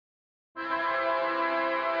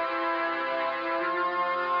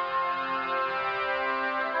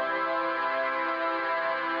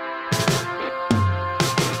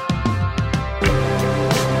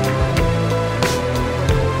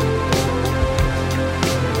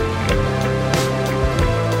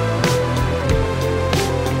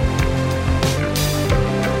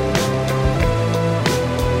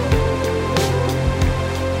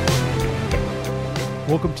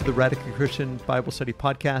to the Radically Christian Bible Study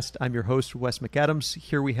Podcast. I'm your host, Wes McAdams.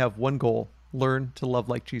 Here we have one goal: learn to love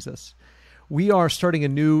like Jesus. We are starting a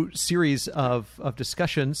new series of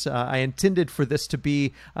discussions. I intended for this to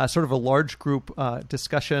be sort of a large group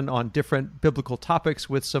discussion on different biblical topics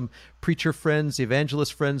with some preacher friends,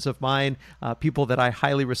 evangelist friends of mine, people that I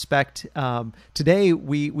highly respect. Today,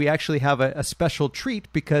 we actually have a special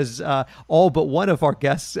treat because all but one of our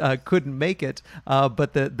guests couldn't make it.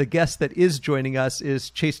 But the guest that is joining us is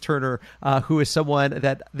Chase Turner, who is someone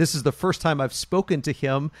that this is the first time I've spoken to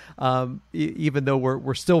him, even though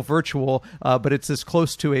we're still virtual. But it's as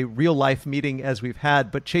close to a real life meeting as we've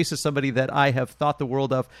had. But Chase is somebody that I have thought the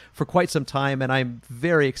world of for quite some time, and I'm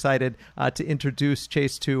very excited to introduce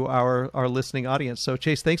Chase to our listening audience. So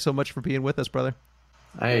Chase, thanks so much for being with us, brother.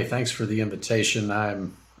 Hey, thanks for the invitation.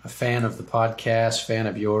 I'm a fan of the podcast, fan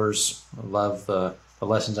of yours. I love the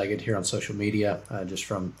lessons I get to hear on social media, just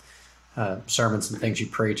from sermons and things you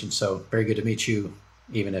preach. And so very good to meet you,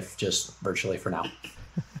 even if just virtually for now.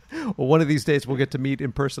 Well, one of these days we'll get to meet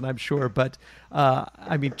in person, I'm sure. But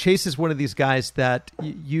I mean, Chase is one of these guys that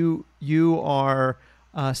you are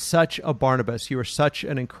such a Barnabas. You are such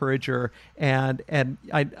an encourager, and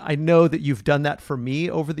I know that you've done that for me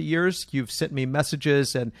over the years. You've sent me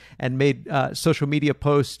messages and made social media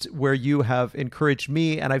posts where you have encouraged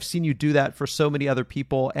me, and I've seen you do that for so many other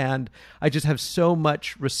people. And I just have so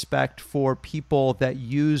much respect for people that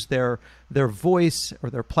use their voice or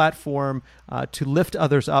their platform to lift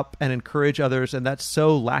others up and encourage others. And that's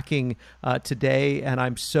so lacking today. And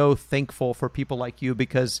I'm so thankful for people like you,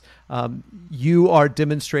 because you are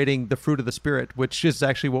demonstrating the fruit of the Spirit, which is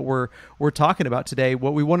actually what we're talking about today.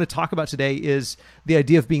 What we want to talk about today is the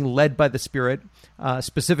idea of being led by the Spirit,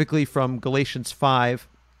 specifically from Galatians 5.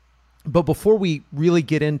 But before we really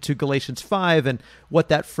get into Galatians 5 and what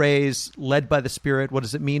that phrase, led by the Spirit, what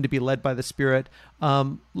does it mean to be led by the Spirit,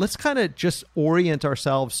 let's kind of just orient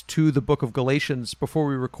ourselves to the book of Galatians. Before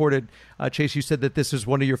we recorded, Chase, you said that this is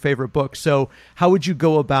one of your favorite books. So how would you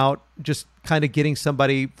go about just kind of getting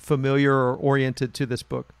somebody familiar or oriented to this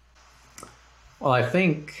book? Well, I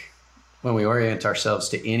think when we orient ourselves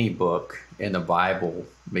to any book in the Bible,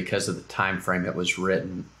 because of the time frame it was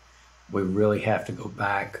written, we really have to go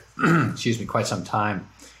back, quite some time.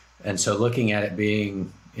 And so looking at it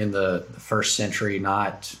being in the first century,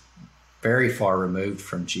 not very far removed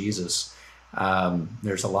from Jesus,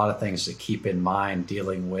 there's a lot of things to keep in mind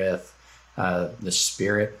dealing with the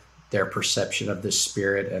Spirit, their perception of the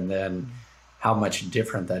Spirit, and then how much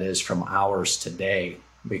different that is from ours today.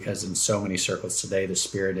 Because in so many circles today, the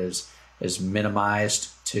Spirit is minimized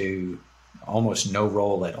to almost no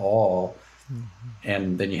role at all.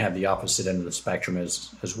 And then you have the opposite end of the spectrum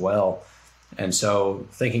as well. And so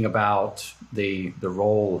thinking about the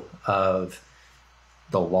role of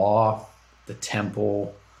the law, the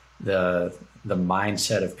temple, the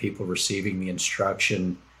mindset of people receiving the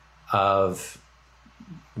instruction of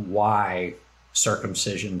why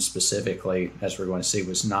circumcision specifically, as we're going to see,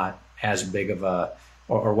 was not as big of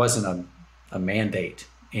or wasn't a mandate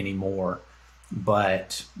anymore.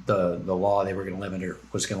 But the law they were going to live under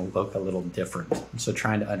was going to look a little different. So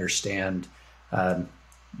trying to understand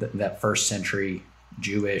that first century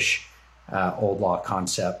Jewish old law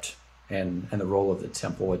concept and the role of the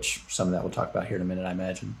temple, which some of that we'll talk about here in a minute, I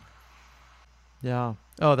imagine. Yeah.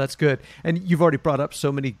 Oh, that's good. And you've already brought up so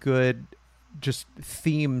many good just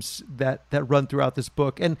themes that run throughout this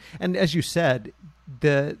book. And as you said,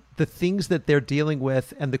 the things that they're dealing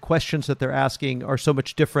with and the questions that they're asking are so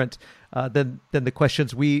much different than the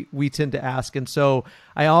questions we tend to ask. And so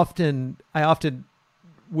I often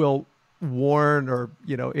will warn or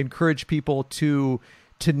encourage people to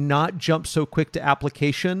not jump so quick to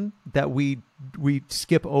application that we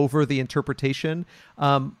skip over the interpretation.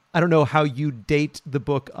 I don't know how you date the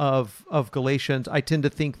book of Galatians. I tend to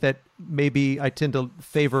think that maybe I tend to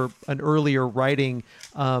favor an earlier writing,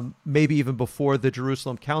 maybe even before the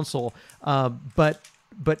Jerusalem Council. But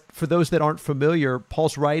for those that aren't familiar,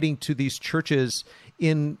 Paul's writing to these churches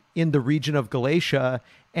in the region of Galatia,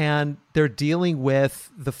 and they're dealing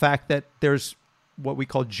with the fact that there's what we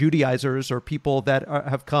call Judaizers, or people that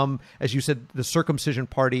have come, as you said, the circumcision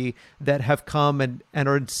party, that have come and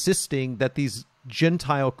are insisting that these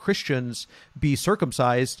Gentile Christians be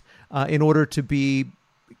circumcised in order to be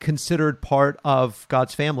considered part of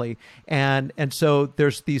God's family. And so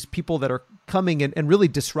there's these people that are coming and really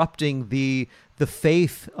disrupting the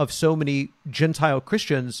faith of so many Gentile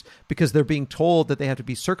Christians, because they're being told that they have to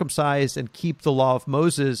be circumcised and keep the law of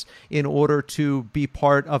Moses in order to be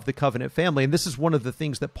part of the covenant family. And this is one of the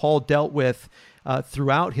things that Paul dealt with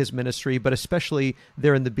throughout his ministry, but especially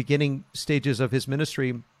there in the beginning stages of his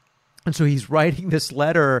ministry. And so he's writing this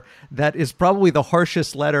letter that is probably the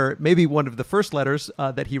harshest letter, maybe one of the first letters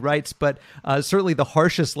that he writes, but certainly the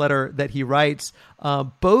harshest letter that he writes,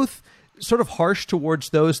 both sort of harsh towards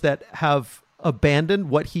those that have abandoned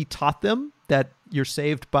what he taught them, that you're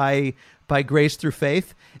saved by grace through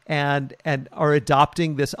faith, and are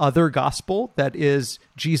adopting this other gospel that is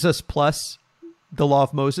Jesus plus the law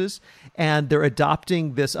of Moses, and they're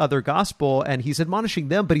adopting this other gospel, and he's admonishing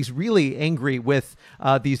them, but he's really angry with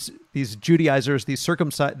these Judaizers, this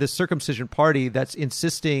circumcision party that's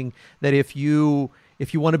insisting that if you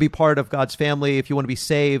want to be part of God's family, if you want to be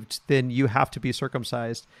saved, then you have to be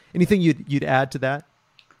circumcised. Anything you'd add to that?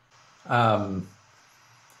 I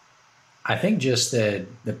think just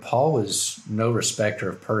that Paul was no respecter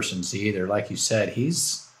of persons either. Like you said,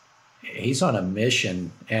 he's on a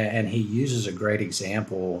mission, and he uses a great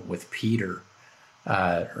example with Peter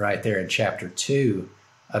right there in chapter 2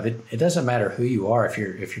 of it. It doesn't matter who you are. If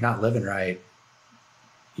you're not living right,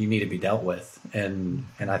 you need to be dealt with. And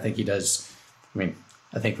I think he does. I mean,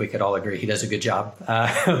 I think we could all agree he does a good job.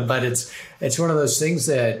 But it's one of those things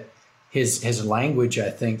that his language, I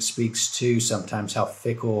think, speaks to sometimes how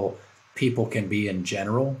fickle people can be in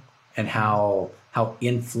general, and how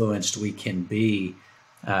influenced we can be.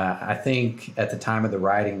 I think at the time of the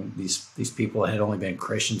writing, these people had only been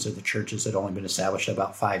Christians, or the churches had only been established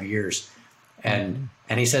about 5 years. And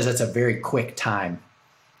he says it's a very quick time.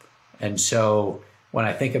 And so when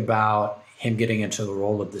I think about him getting into the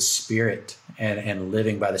role of the Spirit and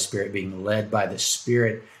living by the Spirit, being led by the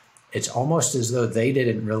Spirit, it's almost as though they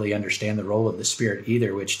didn't really understand the role of the Spirit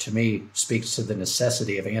either, which to me speaks to the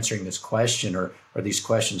necessity of answering this question or these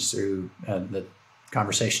questions through the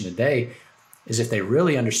conversation today. Is if they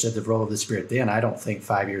really understood the role of the Spirit then, I don't think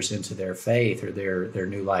 5 years into their faith or their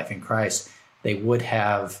new life in Christ, they would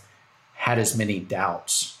have had as many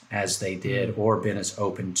doubts as they did, or been as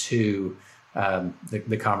open to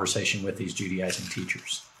the conversation with these Judaizing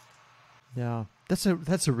teachers. Yeah, that's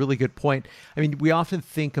a really good point. I mean, we often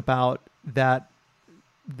think about that,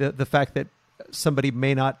 the fact that somebody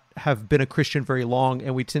may not have been a Christian very long,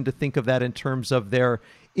 and we tend to think of that in terms of their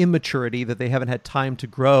immaturity, that they haven't had time to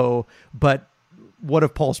grow. But one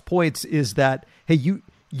of Paul's points is that, hey, you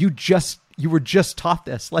were just taught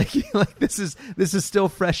this, like this is still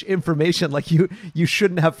fresh information. Like you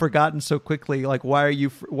shouldn't have forgotten so quickly. Like why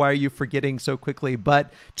are you forgetting so quickly?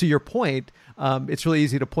 But to your point, it's really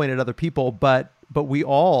easy to point at other people, but we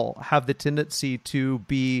all have the tendency to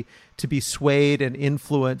be swayed and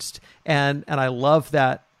influenced. And I love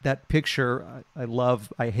that picture.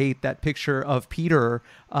 I hate that picture of Peter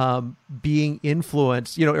being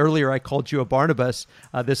influenced. You know, earlier I called you a Barnabas,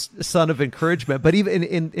 this son of encouragement. But even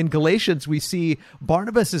in Galatians, we see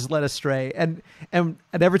Barnabas is led astray. And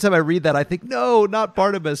every time I read that, I think, no, not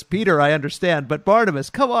Barnabas. Peter, I understand. But Barnabas,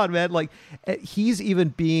 come on, man. Like he's even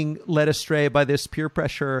being led astray by this peer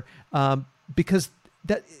pressure, because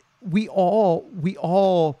that we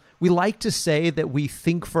like to say that we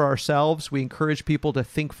think for ourselves. We encourage people to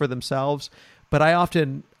think for themselves. But I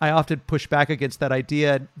often push back against that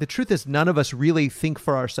idea. The truth is, none of us really think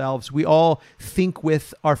for ourselves. We all think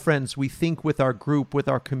with our friends. We think with our group, with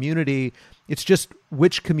our community. It's just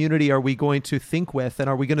which community are we going to think with, and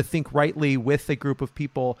are we going to think rightly with a group of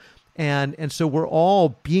people? And so we're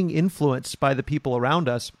all being influenced by the people around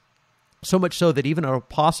us. So much so that even an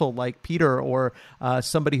apostle like Peter, or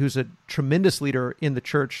somebody who's a tremendous leader in the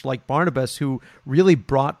church like Barnabas, who really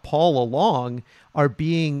brought Paul along, are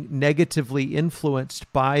being negatively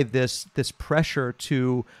influenced by this pressure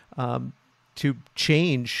to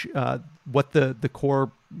change what the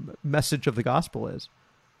core message of the gospel is.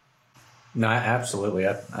 No, absolutely.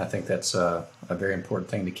 I think that's a very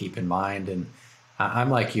important thing to keep in mind. And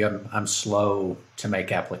I'm like you. I'm slow to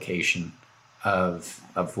make application of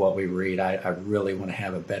what we read. I really want to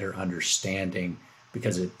have a better understanding,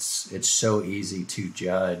 because it's so easy to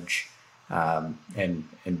judge, and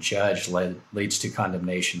judge leads to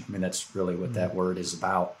condemnation. I mean, that's really what that word is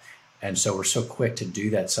about. And so we're so quick to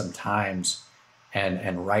do that sometimes,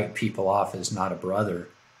 and write people off as not a brother,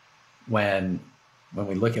 when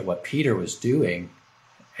we look at what Peter was doing,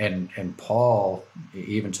 and Paul,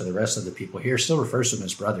 even to the rest of the people here, still refers to them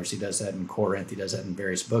as brothers. He does that in Corinth. He does that in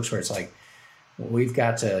various books, where it's like, we've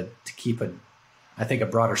got to keep a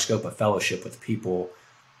broader scope of fellowship with people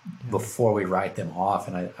before we write them off.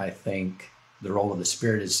 And I think the role of the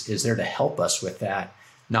Spirit is there to help us with that,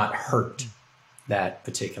 not hurt that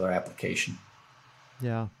particular application.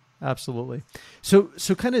 Yeah, absolutely. So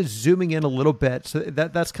kind of zooming in a little bit, so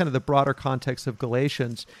that's kind of the broader context of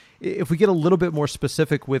Galatians. If we get a little bit more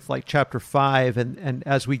specific with like chapter 5, and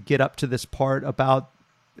as we get up to this part about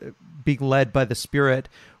being led by the Spirit.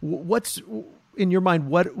 What's in your mind?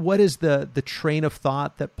 What is the train of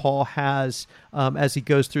thought that Paul has as he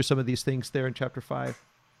goes through some of these things there in chapter 5?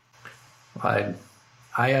 I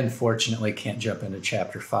unfortunately can't jump into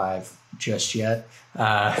chapter 5 just yet.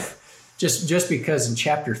 Just because in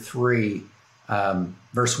chapter 3,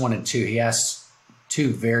 verse 1 and 2, he asks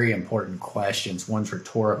two very important questions. One's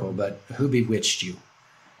rhetorical, but who bewitched you?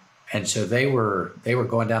 And so they were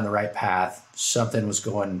going down the right path. Something was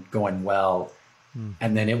going well.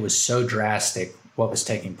 And then it was so drastic what was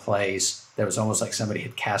taking place that it was almost like somebody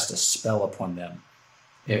had cast a spell upon them.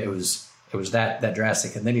 It was that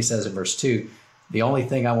drastic. And then he says in verse 2, the only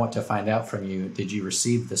thing I want to find out from you, did you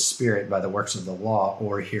receive the Spirit by the works of the law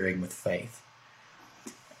or hearing with faith?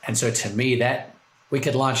 And so to me, that we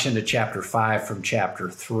could launch into chapter 5 from chapter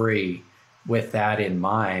 3 with that in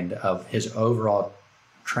mind of his overall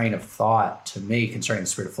train of thought to me concerning the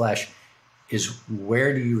spirit of flesh is,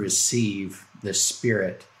 where do you receive the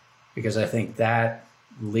Spirit? Because I think that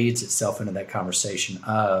leads itself into that conversation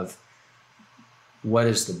of what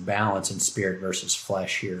is the balance in spirit versus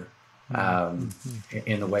flesh here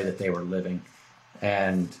in the way that they were living.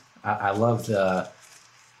 And I love the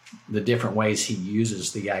different ways he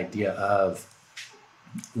uses the idea of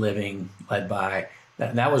living led by that.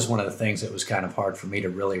 And that was one of the things that was kind of hard for me to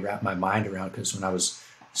really wrap my mind around, because when I was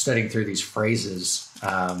studying through these phrases,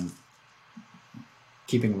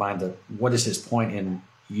 keeping in mind what is his point in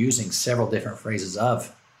using several different phrases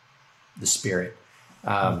of the Spirit.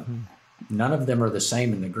 None of them are the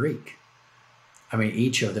same in the Greek. I mean,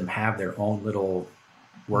 each of them have their own little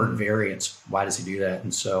word variants. Why does he do that?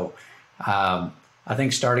 And so I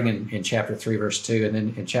think starting in chapter 3, verse 2, and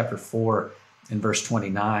then in chapter 4, in verse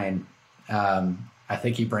 29, I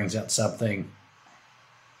think he brings out something.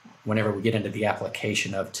 Whenever we get into the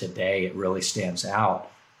application of today, it really stands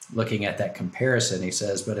out. Looking at that comparison, he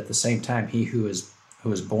says, but at the same time, he who is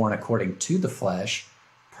born according to the flesh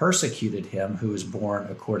persecuted him who is born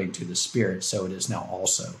according to the Spirit, so it is now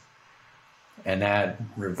also. And that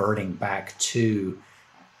reverting back to,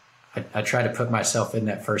 I try to put myself in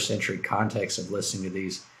that first century context of listening to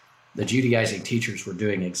these. The Judaizing teachers were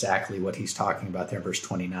doing exactly what he's talking about there in verse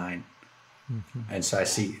 29. And so I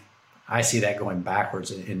see that going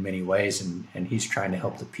backwards in many ways, and he's trying to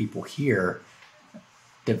help the people here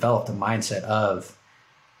develop the mindset of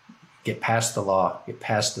get past the law, get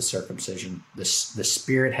past the circumcision. The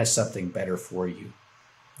Spirit has something better for you.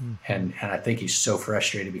 And I think he's so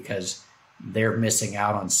frustrated because they're missing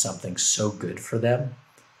out on something so good for them.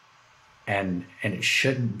 And it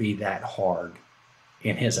shouldn't be that hard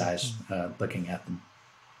in his eyes, looking at them.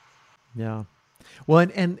 Yeah. Well,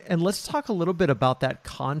 and let's talk a little bit about that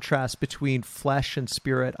contrast between flesh and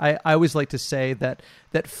spirit. I always like to say that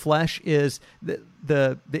flesh is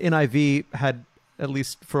the NIV had, at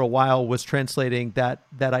least for a while, was translating that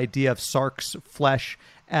idea of sarx, flesh,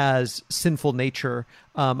 as sinful nature.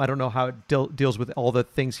 I don't know how it deals with all the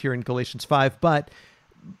things here in Galatians 5, but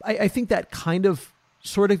I think that kind of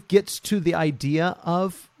sort of gets to the idea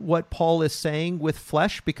of what Paul is saying with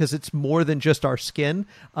flesh, because it's more than just our skin.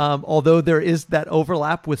 Although there is that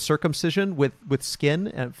overlap with circumcision, with skin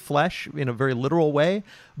and flesh in a very literal way.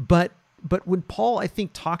 But when Paul, I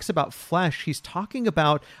think, talks about flesh, he's talking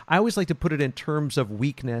about, I always like to put it in terms of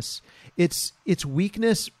weakness. It's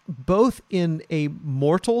weakness both in a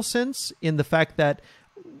mortal sense, in the fact that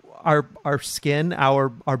our skin, our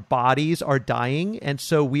bodies are dying, and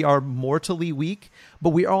so we are mortally weak,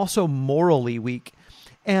 but we are also morally weak.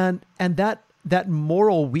 And that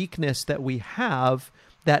moral weakness that we have,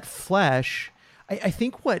 that flesh, I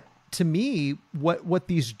think what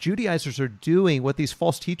these Judaizers are doing, what these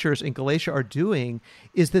false teachers in Galatia are doing,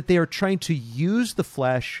 is that they are trying to use the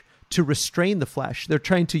flesh to restrain the flesh. They're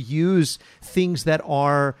trying to use things that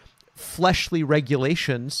are fleshly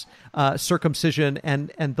regulations, circumcision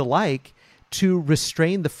and the like, to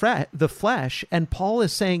restrain the flesh. And Paul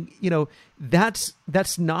is saying, that's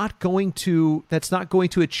not going to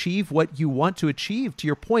achieve what you want to achieve. To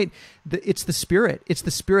your point, it's the Spirit. It's the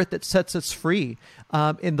Spirit that sets us free.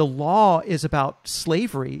 And the law is about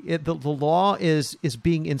slavery. The law is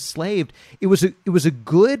being enslaved. It was a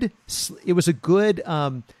good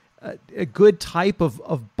type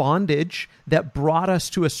of bondage that brought us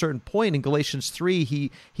to a certain point. In Galatians 3,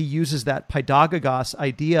 he uses that paidagogos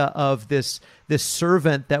idea of this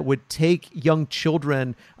servant that would take young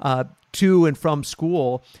children to and from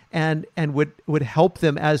school and would help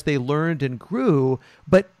them as they learned and grew.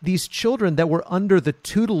 But these children that were under the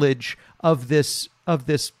tutelage of this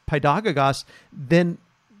paidagogos, then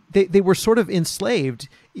they were sort of enslaved,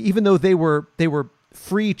 even though they were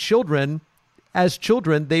free children. as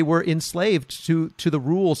children, they were enslaved to the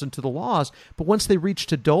rules and to the laws. But once they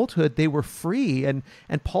reached adulthood, they were free. And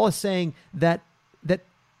Paul is saying that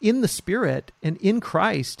in the Spirit and in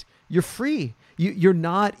Christ, you're free. You're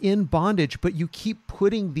not in bondage, but you keep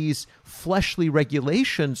putting these fleshly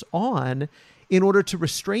regulations on in order to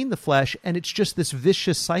restrain the flesh. And it's just this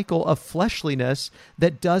vicious cycle of fleshliness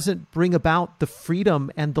that doesn't bring about the freedom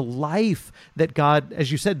and the life that God,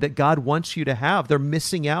 as you said, that God wants you to have. They're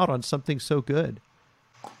missing out on something so good.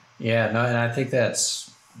 Yeah, no, and I think that's,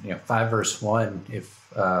 5 verse 1, if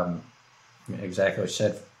exactly what you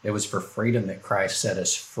said, it was for freedom that Christ set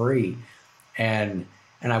us free. And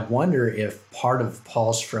I wonder if part of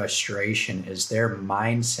Paul's frustration is their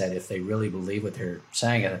mindset, if they really believe what they're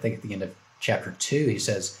saying. And I think at the end of chapter 2, he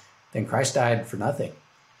says, then Christ died for nothing.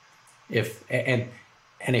 And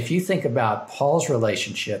if you think about Paul's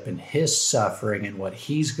relationship and his suffering and what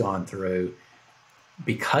he's gone through,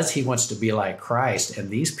 because he wants to be like Christ, and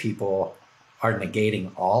these people are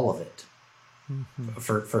negating all of it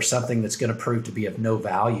for something that's going to prove to be of no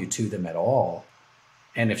value to them at all.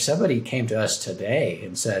 And if somebody came to us today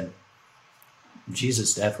and said,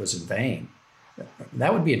 Jesus' death was in vain,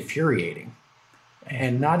 that would be infuriating.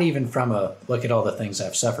 And not even from a look at all the things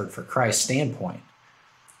I've suffered for Christ standpoint,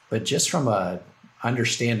 but just from a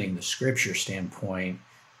understanding the scripture standpoint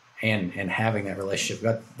and having that relationship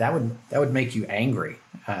with God, that would make you angry.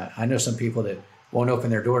 I know some people that won't open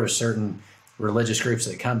their door to certain religious groups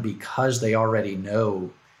that come because they already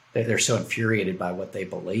know that they're so infuriated by what they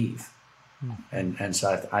believe. And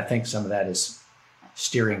so I think some of that is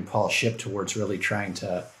steering Paul's ship towards really trying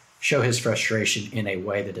to show his frustration in a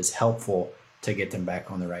way that is helpful to get them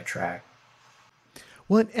back on the right track.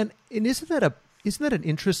 Well, and isn't that an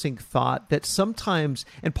interesting thought that sometimes,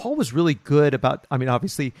 and Paul was really good about,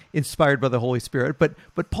 obviously inspired by the Holy Spirit, but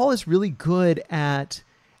Paul is really good at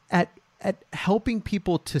helping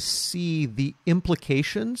people to see the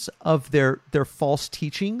implications of their false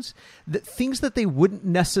teachings, that things that they wouldn't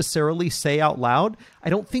necessarily say out loud.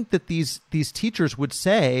 I don't think that these teachers would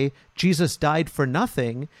say Jesus died for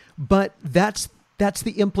nothing, but that's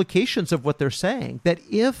the implications of what they're saying. That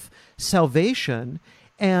if salvation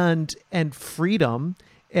and freedom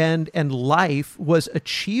and life was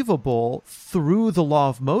achievable through the law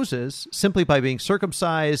of Moses, simply by being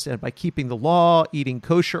circumcised and by keeping the law, eating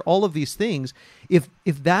kosher, all of these things, if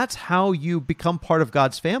that's how you become part of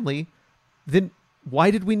God's family, then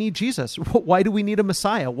why did we need Jesus? Why do we need a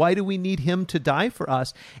Messiah? Why do we need him to die for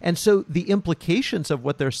us? And so the implications of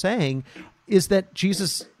what they're saying is that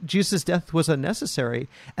Jesus' death was unnecessary.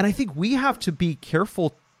 And I think we have to be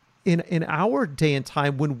careful in our day and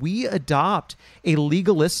time when we adopt a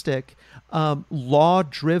legalistic,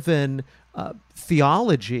 law-driven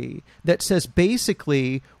theology that says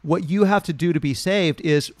basically what you have to do to be saved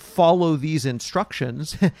is follow these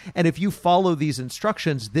instructions. And if you follow these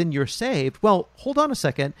instructions, then you're saved. Well, hold on a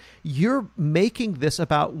second. You're making this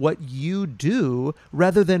about what you do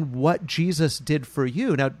rather than what Jesus did for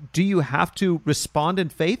you. Now, do you have to respond in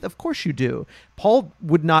faith? Of course you do. Paul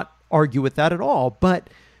would not argue with that at all. But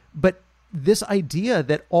this idea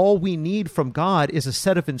that all we need from God is a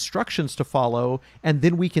set of instructions to follow, and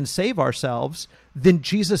then we can save ourselves, then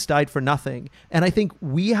Jesus died for nothing. And I think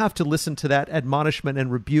we have to listen to that admonishment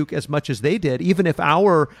and rebuke as much as they did, even if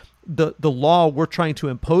the law we're trying to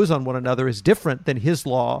impose on one another is different than his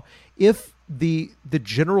law. If the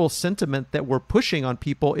general sentiment that we're pushing on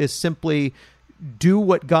people is simply do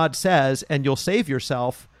what God says and you'll save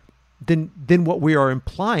yourself, then what we are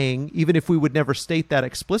implying, even if we would never state that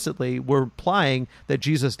explicitly, we're implying that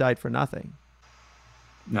Jesus died for nothing.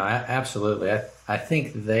 No, absolutely. I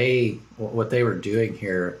think what they were doing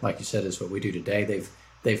here, like you said, is what we do today.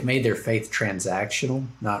 They've made their faith transactional,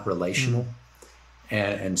 not relational.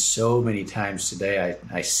 And so many times today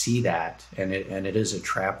I see that, and it is a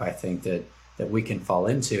trap, I think, that we can fall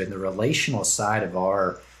into. And the relational side of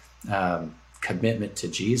our commitment to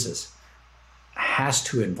Jesus has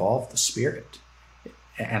to involve the Spirit.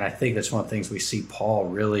 And I think that's one of the things we see Paul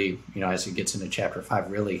really, as he gets into chapter 5,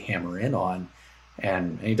 really hammer in on.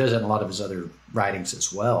 And he does it in a lot of his other writings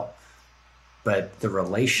as well. But the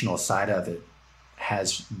relational side of it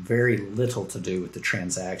has very little to do with the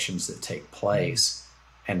transactions that take place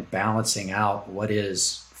and balancing out what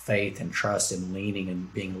is faith and trust and leaning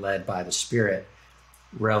and being led by the Spirit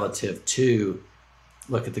relative to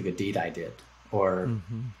look at the good deed I did, or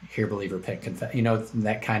hear, believe, repent, confess.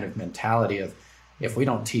 That kind of mentality of, if we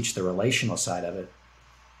don't teach the relational side of it,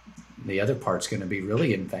 the other part's going to be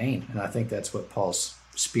really in vain. And I think that's what Paul's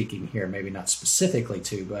speaking here, maybe not specifically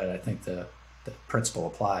to, but I think the principle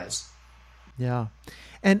applies. Yeah.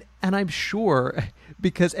 And I'm sure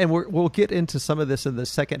because, and we'll get into some of this in the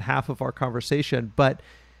second half of our conversation, but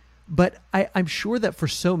I'm sure that for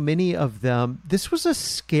so many of them, this was a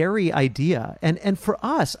scary idea. And for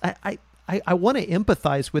us, I want to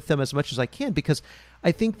empathize with them as much as I can, because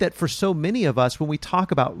I think that for so many of us, when we talk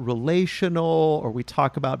about relational, or we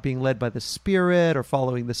talk about being led by the Spirit or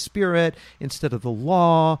following the Spirit instead of the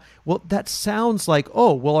law, well, that sounds like,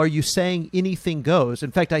 oh, well, are you saying anything goes? In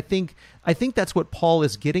fact, I think that's what Paul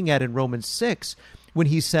is getting at in Romans 6 when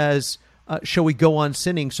he says, shall we go on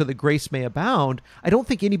sinning so that grace may abound? I don't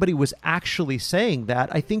think anybody was actually saying that.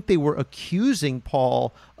 I think they were accusing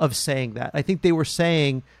Paul of saying that. I think they were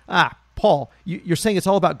saying, Paul, you're saying it's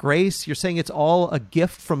all about grace? You're saying it's all a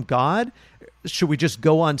gift from God? Should we just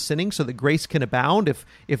go on sinning so that grace can abound?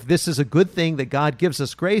 If this is a good thing that God gives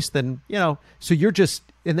us grace, then, so you're just,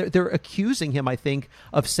 and they're accusing him, I think,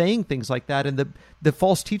 of saying things like that. And the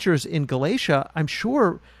false teachers in Galatia, I'm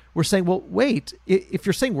sure, were saying, well, wait, if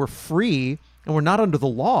you're saying we're free and we're not under the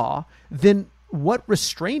law, then what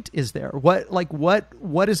restraint is there? What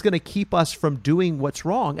is going to keep us from doing what's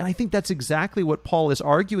wrong? And I think that's exactly what Paul is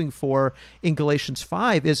arguing for in Galatians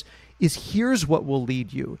 5 is here's what will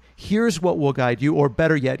lead you. Here's what will guide you, or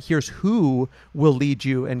better yet, here's who will lead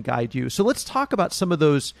you and guide you. So let's talk about some of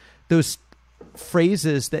those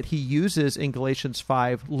phrases that he uses in Galatians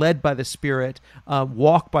 5, led by the Spirit,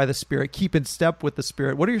 walk by the Spirit, keep in step with the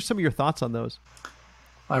Spirit. What are some of your thoughts on those?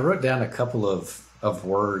 I wrote down a couple of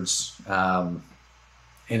words, and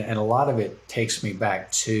a lot of it takes me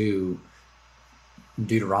back to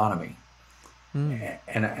Deuteronomy.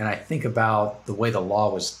 And I think about the way the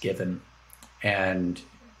law was given and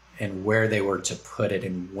where they were to put it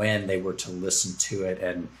and when they were to listen to it,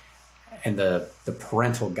 and the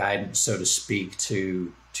parental guidance, so to speak,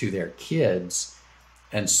 to their kids.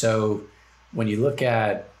 And so when you look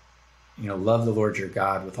at, love the Lord your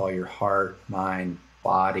God with all your heart, mind,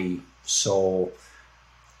 body, soul,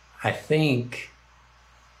 I think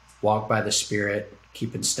walk by the Spirit,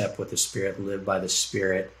 keep in step with the Spirit, live by the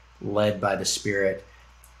Spirit, led by the Spirit.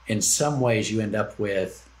 In some ways you end up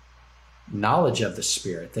with knowledge of the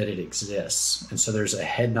Spirit, that it exists. And so there's a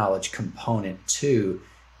head knowledge component too.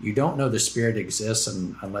 You don't know the Spirit exists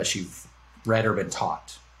unless you've read or been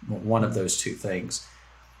taught, one of those two things.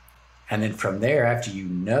 And then from there, after you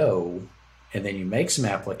know, and then you make some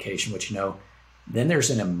application, which then there's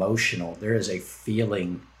there is a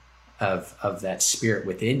feeling of that Spirit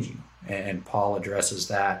within you. And Paul addresses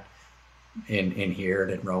that in here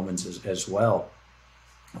and in Romans as well,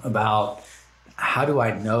 about how do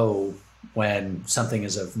I know when something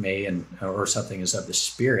is of me or something is of the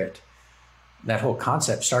Spirit. That whole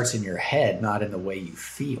concept starts in your head, not in the way you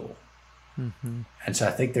feel. Mm-hmm. And so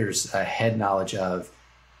I think there's a head knowledge of,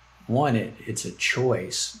 one, it's a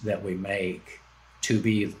choice that we make to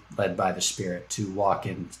be led by the Spirit, to walk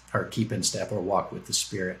in or keep in step or walk with the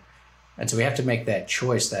Spirit. And so we have to make that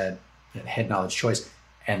choice, that head knowledge choice.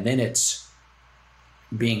 And then it's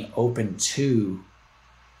being open to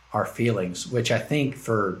our feelings, which I think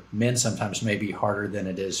for men sometimes may be harder than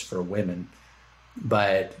it is for women.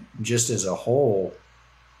 But just as a whole,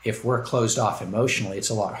 if we're closed off emotionally, it's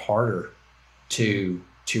a lot harder to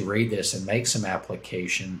read this and make some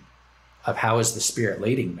application of how is the Spirit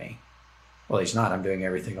leading me? Well, he's not. I'm doing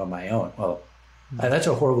everything on my own. Well, that's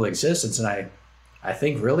a horrible existence. And I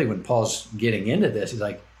think really when Paul's getting into this, he's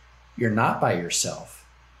like, you're not by yourself.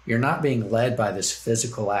 You're not being led by this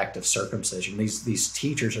physical act of circumcision. These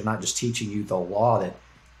teachers are not just teaching you the law that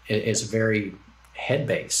is very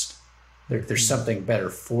head-based. There's something better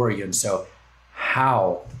for you. And so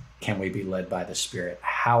how can we be led by the Spirit?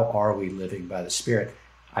 How are we living by the Spirit?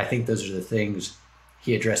 I think those are the things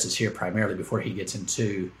he addresses here primarily before he gets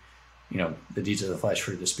into, the deeds of the flesh,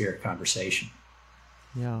 fruit of the Spirit conversation.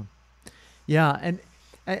 Yeah. Yeah. And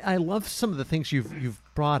I love some of the things you've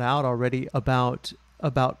brought out already about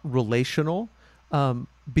relational,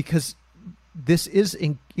 because this is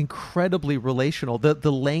incredibly relational.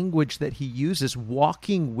 The language that he uses,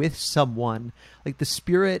 walking with someone, like the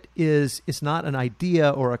Spirit is not an idea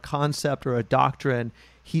or a concept or a doctrine.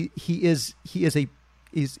 He is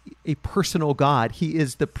a personal God. He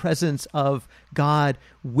is the presence of God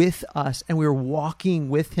with us, and we're walking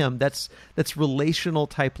with him. That's relational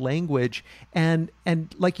type language. And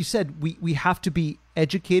like you said, we have to be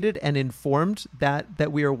educated and informed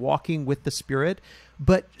that we are walking with the Spirit.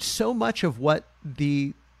 But so much of what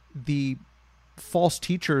the false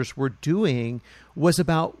teachers were doing was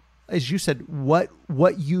about, as you said, what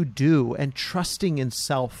you do and trusting in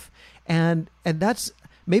self. And that's,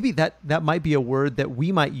 maybe that might be a word that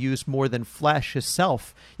we might use more than flesh is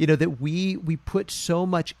self. That we put so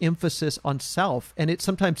much emphasis on self, and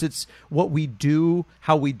sometimes it's what we do,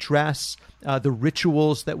 how we dress, the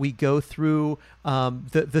rituals that we go through,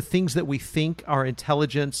 the things that we think, our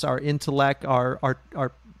intelligence, our intellect, our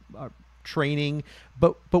training,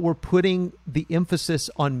 but we're putting the emphasis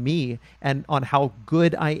on me and on how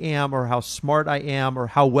good I am or how smart I am or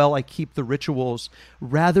how well I keep the rituals,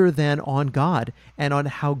 rather than on God and on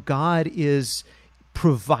how God is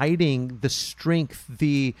providing the strength,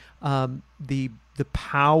 the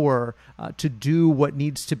power to do what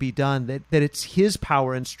needs to be done, that it's his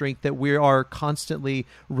power and strength that we are constantly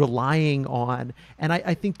relying on. And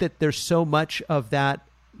I think that there's so much of that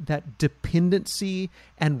dependency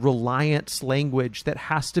and reliance language that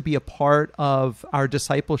has to be a part of our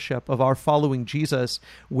discipleship, of our following Jesus,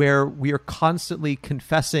 where we are constantly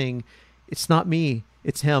confessing, it's not me,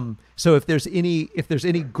 it's him. So if there's any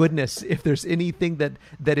goodness, if there's anything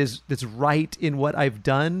that's right in what I've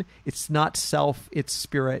done, it's not self, it's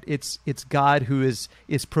spirit. It's God who is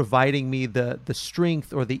providing me the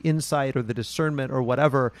strength or the insight or the discernment or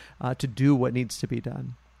whatever to do what needs to be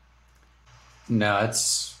done. No,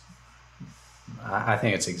 I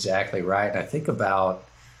think it's exactly right. I think about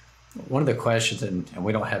one of the questions, and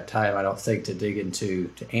we don't have time, I don't think, to dig into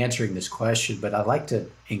answering this question, but I'd like to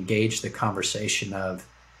engage the conversation of,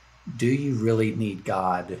 do you really need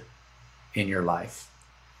God in your life?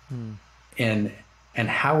 And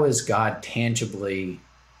how is God tangibly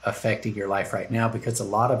affecting your life right now? Because a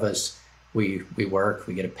lot of us, we work,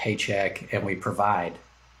 we get a paycheck, and we provide.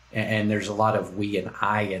 And there's a lot of we and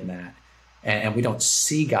I in that. And we don't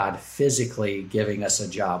see God physically giving us a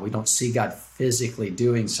job. We don't see God physically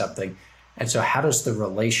doing something. And so how does the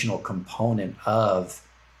relational component of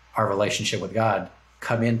our relationship with God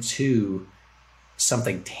come into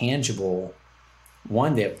something tangible,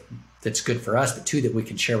 one, that's good for us, but two, that we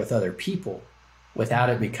can share with other people without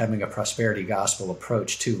it becoming a prosperity gospel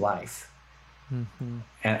approach to life? Mm-hmm.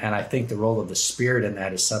 And I think the role of the Spirit in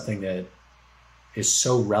that is something that is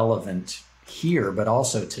so relevant here, but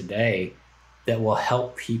also today, that will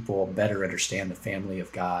help people better understand the family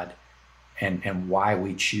of God and why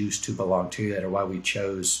we choose to belong to that, or why we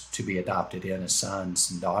chose to be adopted in as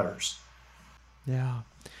sons and daughters. Yeah.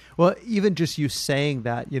 Well, even just you saying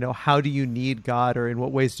that, how do you need God, or in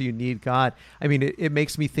what ways do you need God? I mean, it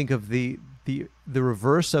makes me think of the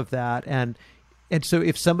reverse of that. And so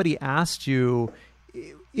if somebody asked you,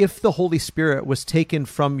 if the Holy Spirit was taken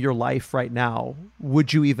from your life right now,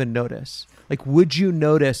 would you even notice? Like, would you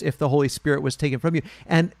notice if the Holy Spirit was taken from you?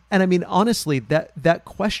 And I mean, honestly, that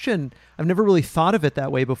question, I've never really thought of it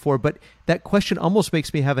that way before, but that question almost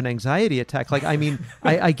makes me have an anxiety attack. Like, I mean,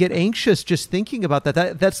 I get anxious just thinking about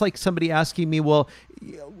that. That's like somebody asking me, well,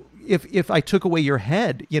 if I took away your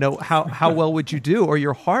head, how well would you do? Or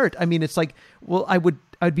your heart? I mean, it's like, well,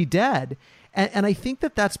 I'd be dead. And I think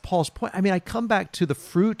that's Paul's point. I mean, I come back to the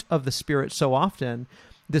fruit of the Spirit so often,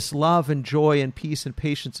 this love and joy and peace and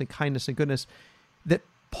patience and kindness and goodness, that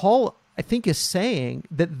Paul, I think, is saying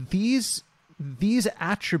that these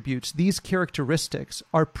attributes, these characteristics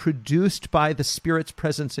are produced by the Spirit's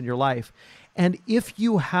presence in your life. And if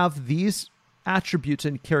you have these attributes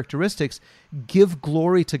and characteristics, give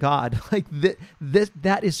glory to God. Like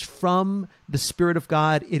that is from the Spirit of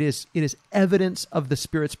God. It is evidence of the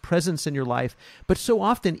Spirit's presence in your life. But so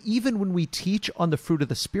often, even when we teach on the fruit of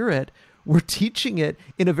the Spirit, we're teaching it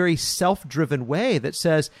in a very self-driven way that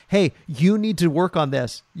says, hey, you need to work on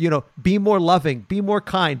this, be more loving, be more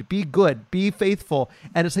kind, be good, be faithful.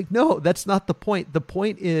 And it's like, no, that's not the point. The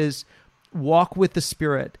point is walk with the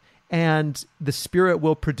Spirit, and the Spirit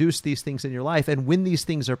will produce these things in your life. And when these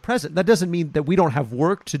things are present, that doesn't mean that we don't have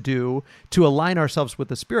work to do to align ourselves with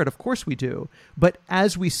the Spirit. Of course we do. But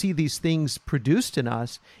as we see these things produced in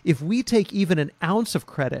us, if we take even an ounce of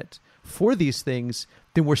credit for these things,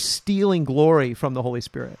 then we're stealing glory from the Holy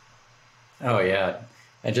Spirit. Oh, yeah.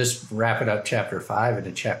 And just wrapping up chapter 5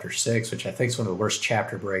 into chapter 6, which I think is one of the worst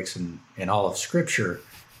chapter breaks in all of Scripture,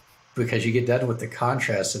 because you get done with the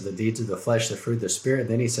contrast of the deeds of the flesh, the fruit of the Spirit. And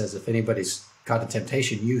then he says, if anybody's caught in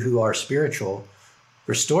temptation, you who are spiritual,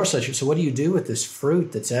 restore such. So what do you do with this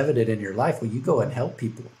fruit that's evident in your life? Well, you go and help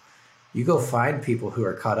people. You go find people who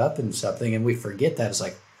are caught up in something, and we forget that. It's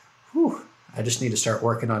like, whew, I just need to start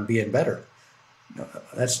working on being better. No,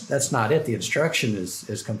 that's not it. The instruction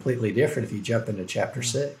is completely different if you jump into chapter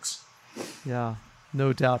 6. Yeah.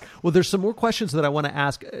 No doubt. Well, there's some more questions that I want to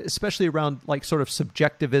ask, especially around like sort of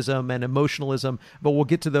subjectivism and emotionalism, but we'll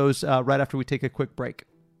get to those right after we take a quick break.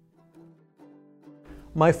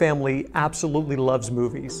 My family absolutely loves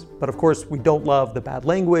movies, but of course we don't love the bad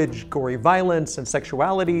language, gory violence, and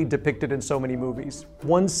sexuality depicted in so many movies.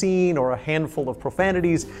 One scene or a handful of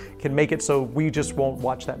profanities can make it so we just won't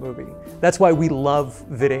watch that movie. That's why we love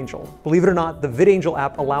VidAngel. Believe it or not, the VidAngel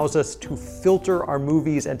app allows us to filter our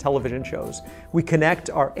movies and television shows. We connect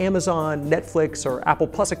our Amazon, Netflix, or Apple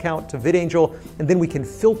Plus account to VidAngel, and then we can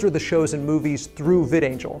filter the shows and movies through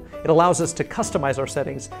VidAngel. It allows us to customize our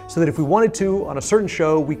settings so that if we wanted to, on a certain show,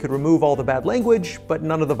 we could remove all the bad language, but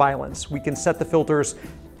none of the violence. We can set the filters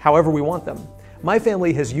however we want them. My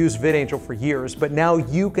family has used VidAngel for years, but now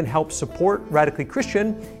you can help support Radically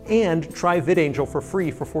Christian and try VidAngel for free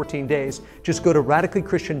for 14 days. Just go to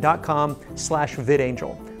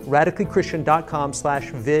radicallychristian.com/VidAngel.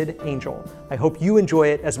 radicallychristian.com/VidAngel. I hope you enjoy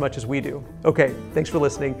it as much as we do. Okay, thanks for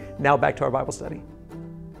listening. Now back to our Bible study.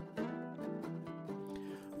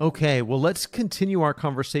 Okay, well, let's continue our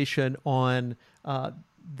conversation on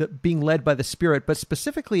being led by the Spirit. But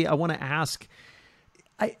specifically, I want to ask,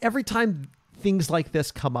 every time things like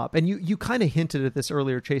this come up, and you kind of hinted at this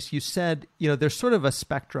earlier, Chase, you said, there's sort of a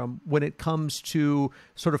spectrum when it comes to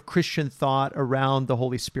sort of Christian thought around the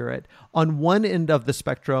Holy Spirit. On one end of the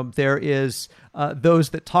spectrum, there is those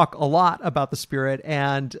that talk a lot about the Spirit,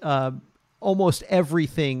 and almost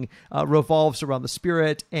everything revolves around the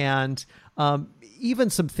Spirit, and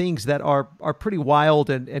even some things that are pretty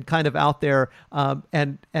wild and kind of out there,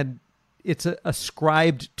 and it's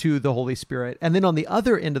ascribed to the Holy Spirit. And then on the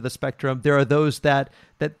other end of the spectrum, there are those that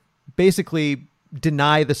basically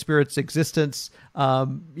deny the Spirit's existence,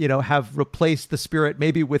 have replaced the Spirit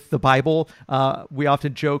maybe with the Bible. We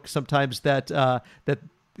often joke sometimes that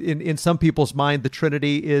in some people's mind, the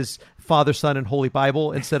Trinity is Father, Son, and Holy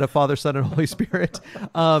Bible instead of Father, Son, and Holy Spirit.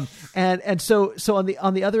 And so on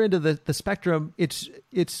the other end of the spectrum,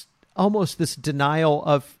 it's almost this denial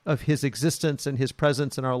of his existence and his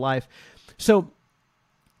presence in our life. So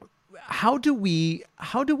how do we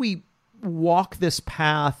walk this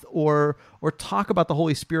path or talk about the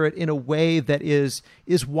Holy Spirit in a way that is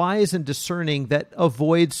wise and discerning, that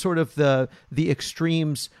avoids sort of the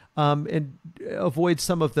extremes, and avoids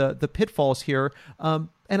some of the pitfalls here?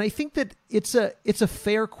 And I think that it's a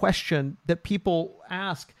fair question that people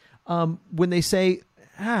ask when they say,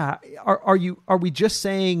 are we just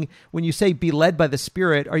saying, when you say be led by the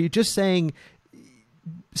Spirit, are you just saying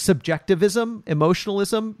subjectivism,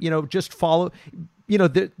 emotionalism, just follow,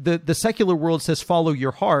 the secular world says follow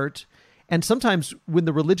your heart. And sometimes when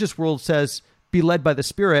the religious world says be led by the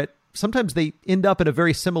Spirit, sometimes they end up in a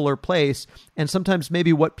very similar place. And sometimes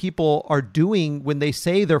maybe what people are doing when they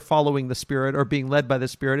say they're following the Spirit or being led by the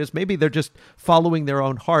Spirit is maybe they're just following their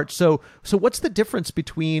own heart. So what's the difference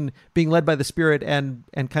between being led by the Spirit and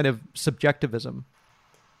kind of subjectivism?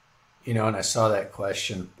 And I saw that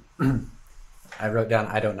question. I wrote down,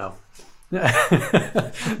 I don't know. my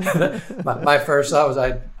first thought was,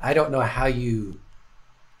 I don't know how you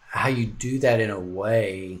do that in a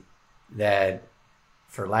way that,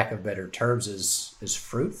 for lack of better terms, is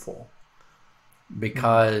fruitful,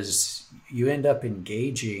 because you end up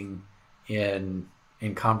engaging in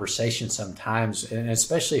conversation sometimes, and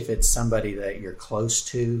especially if it's somebody that you're close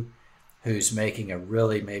to who's making a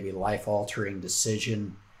really maybe life-altering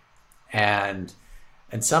decision. And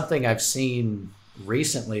something I've seen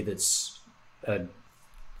recently that's I'm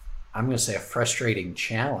going to say a frustrating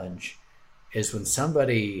challenge is when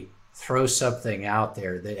somebody throws something out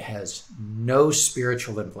there that has no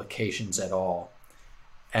spiritual implications at all,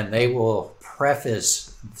 and they will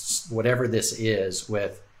preface whatever this is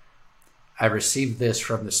with, I received this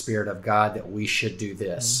from the Spirit of God that we should do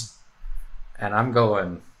this. And I'm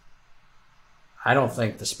going, I don't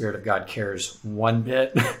think the Spirit of God cares one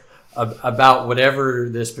bit about whatever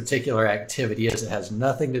this particular activity is. It has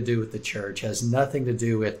nothing to do with the church, has nothing to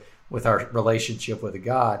do with our relationship with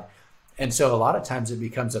God. And so a lot of times it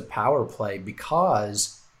becomes a power play,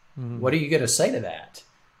 because what are you going to say to that?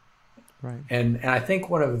 Right. And I think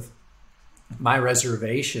one of my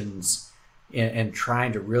reservations in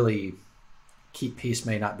trying to really keep peace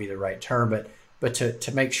may not be the right term, but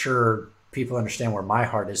to make sure people understand where my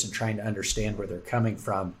heart is and trying to understand where they're coming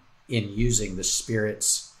from in using the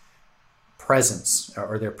Spirit's presence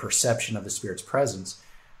or their perception of the Spirit's presence,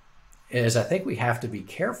 is I think we have to be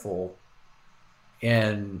careful.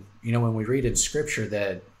 And, when we read in Scripture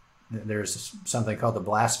that there's something called the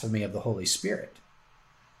blasphemy of the Holy Spirit,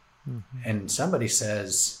 and somebody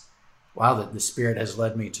says, wow, the Spirit has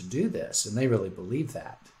led me to do this, and they really believe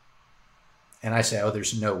that. And I say, oh,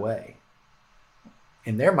 there's no way.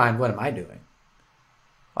 In their mind, what am I doing?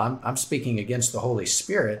 I'm speaking against the Holy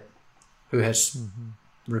Spirit, who has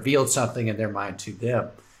revealed something in their mind to them.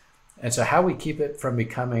 And so how we keep it from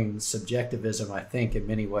becoming subjectivism, I think in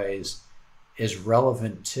many ways is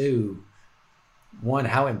relevant to, one,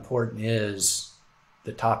 how important is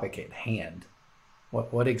the topic at hand?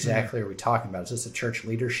 What exactly are we talking about? Is this a church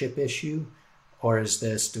leadership issue? Or is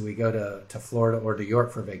this, do we go to Florida or New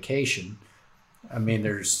York for vacation? I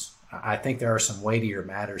mean, I think there are some weightier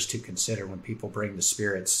matters to consider when people bring the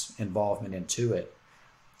Spirit's involvement into it.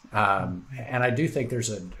 And I do think there's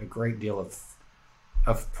a great deal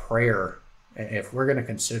of prayer. If we're going to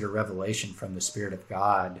consider revelation from the Spirit of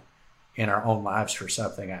God in our own lives for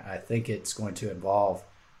something, I think it's going to involve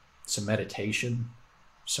some meditation,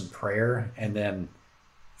 some prayer, and then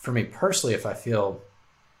for me personally, if I feel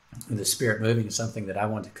the Spirit moving is something that I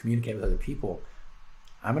want to communicate with other people,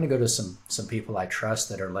 I'm going to go to some people I trust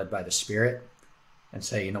that are led by the Spirit and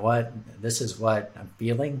say, you know what, this is what I'm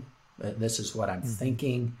feeling. This is what I'm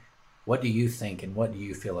thinking. What do you think and what do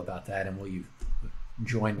you feel about that? And will you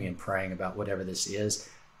join me in praying about whatever this is?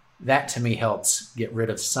 That to me helps get rid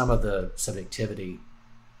of some of the subjectivity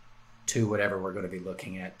to whatever we're going to be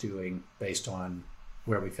looking at doing based on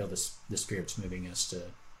where we feel the Spirit's moving us to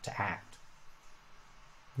act.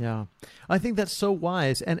 Yeah, I think that's so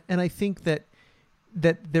wise, and I think that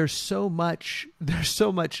there's so much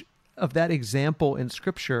of that example in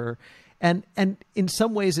Scripture, and in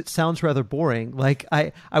some ways it sounds rather boring. Like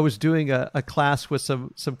I was doing a class with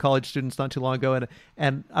some college students not too long ago,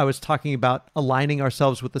 and I was talking about aligning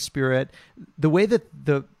ourselves with the Spirit. The way that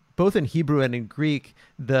both in Hebrew and in Greek,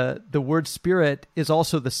 the word spirit is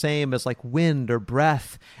also the same as like wind or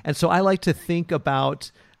breath. And so I like to think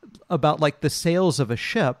about like the sails of a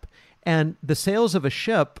ship, and the sails of a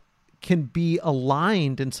ship can be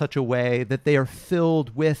aligned in such a way that they are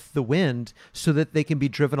filled with the wind so that they can be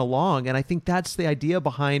driven along. And I think that's the idea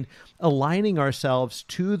behind aligning ourselves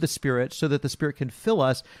to the Spirit so that the Spirit can fill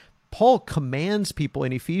us. Paul commands people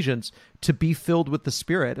in Ephesians to be filled with the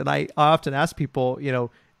Spirit. And I often ask people,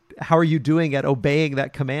 how are you doing at obeying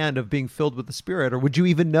that command of being filled with the Spirit? Or would you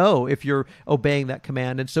even know if you're obeying that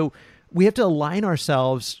command? And so we have to align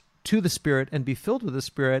ourselves to the Spirit and be filled with the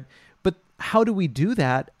Spirit. But how do we do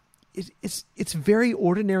that? It's very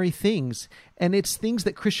ordinary things. And it's things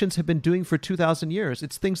that Christians have been doing for 2,000 years.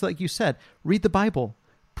 It's things like you said, read the Bible,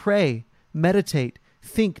 pray, meditate,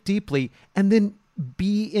 think deeply, and then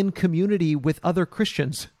be in community with other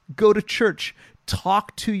Christians. Go to church.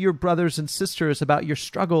 Talk to your brothers and sisters about your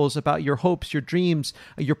struggles, about your hopes, your dreams,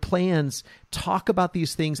 your plans. Talk about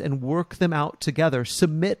these things and work them out together.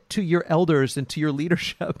 Submit to your elders and to your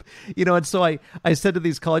leadership. And so I said to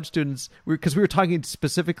these college students, because we were talking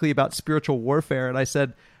specifically about spiritual warfare, and I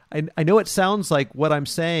said, I know it sounds like what I'm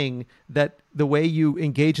saying, that the way you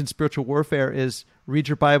engage in spiritual warfare is read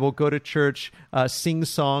your Bible, go to church, sing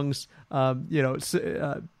songs,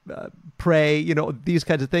 pray, these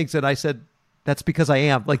kinds of things. And I said, that's because I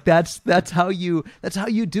am. Like that's how you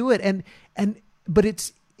do it. But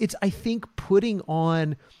it's I think putting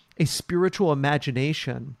on a spiritual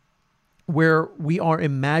imagination where we are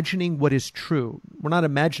imagining what is true. We're not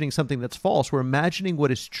imagining something that's false. We're imagining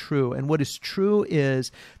what is true. And what is true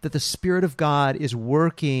is that the Spirit of God is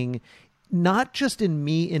working not just in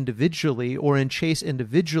me individually or in Chase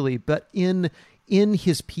individually, but in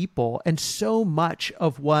his people. And so much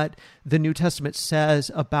of what the New Testament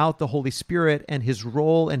says about the Holy Spirit and his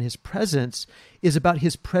role and his presence is about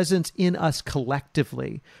his presence in us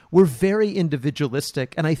collectively. We're very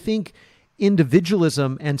individualistic, and I think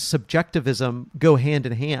individualism and subjectivism go hand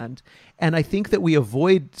in hand. And I think that we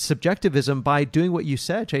avoid subjectivism by doing what you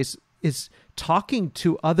said, Chase, is talking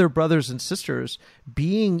to other brothers and sisters,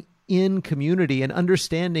 being in community and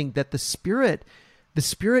understanding that the Spirit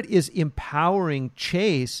is empowering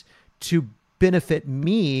Chase to benefit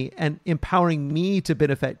me and empowering me to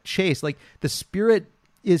benefit Chase. Like the Spirit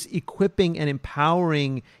is equipping and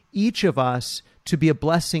empowering each of us to be a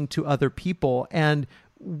blessing to other people. And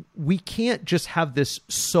we can't just have this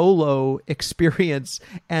solo experience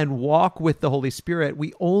and walk with the Holy Spirit.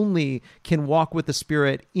 We only can walk with the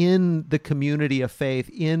Spirit in the community of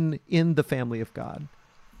faith, in the family of God.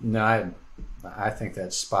 No, I think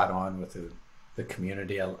that's spot on with the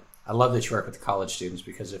community. I love that you work with college students,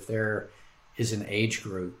 because if there is an age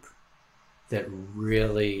group that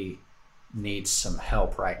really needs some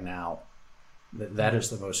help right now, that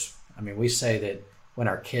is the most, we say that when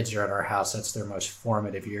our kids are at our house, that's their most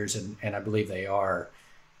formative years, and I believe they are.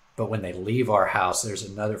 But when they leave our house, there's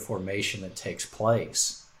another formation that takes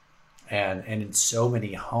place. And in so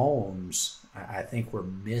many homes, I think we're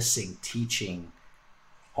missing teaching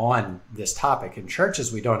on this topic. In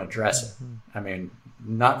churches, we don't address it.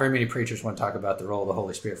 Not very many preachers want to talk about the role of the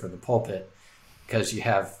Holy Spirit from the pulpit, because you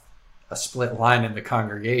have a split line in the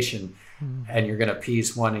congregation, and you're going to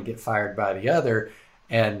appease one and get fired by the other.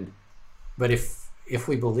 But if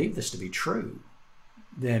we believe this to be true,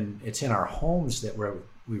 then it's in our homes that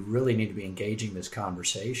we really need to be engaging this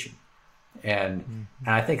conversation. And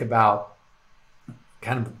I think about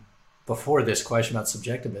kind of before this question about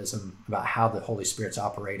subjectivism, about how the Holy Spirit's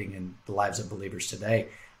operating in the lives of believers today,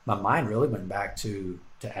 my mind really went back to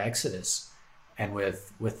Exodus, and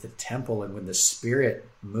with the temple, and when the Spirit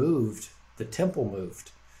moved, the temple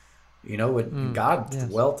moved. When God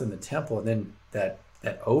dwelt in the temple, and then that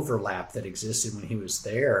overlap that existed when he was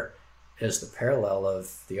there is the parallel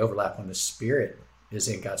of the overlap when the Spirit is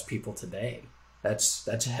in God's people today.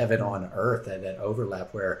 That's heaven on earth, that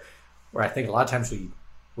overlap where I think a lot of times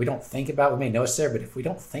we don't think about it. We may know it's there, but if we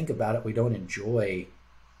don't think about it, we don't enjoy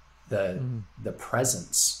the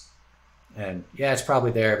presence. And yeah, it's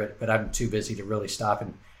probably there, but I'm too busy to really stop.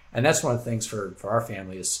 And that's one of the things for our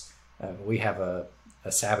family is we have a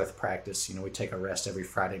Sabbath practice. We take a rest every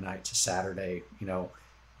Friday night to Saturday,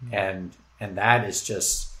 and that is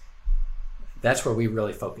just, that's where we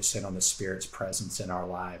really focus in on the Spirit's presence in our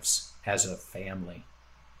lives as a family,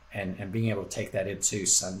 and being able to take that into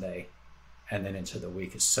Sunday and then into the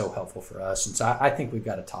week is so helpful for us. And so I think we've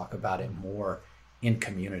got to talk about it more in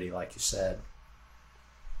community, like you said.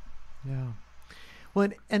 Yeah. Well,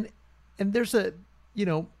 and there's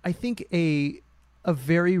I think a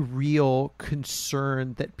very real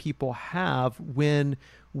concern that people have when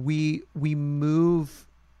we move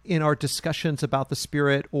in our discussions about the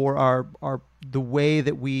Spirit, or the way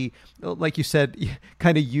that we, like you said,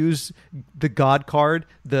 kind of use the God card,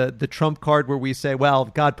 the trump card, where we say, well,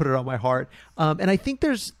 God put it on my heart. And I think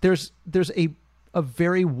there's a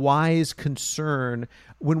very wise concern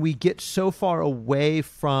when we get so far away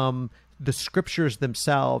from the scriptures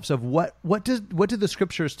themselves of what do the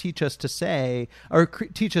scriptures teach us to say or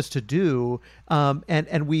teach us to do,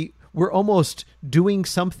 and we're almost doing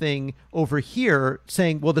something over here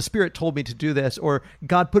saying, well, the Spirit told me to do this, or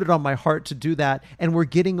God put it on my heart to do that. And we're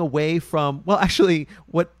getting away from, well, actually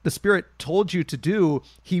what the Spirit told you to do,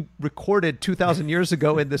 he recorded 2,000 years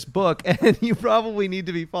ago in this book, and you probably need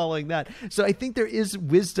to be following that. So I think there is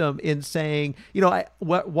wisdom in saying,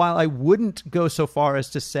 while I wouldn't go so far as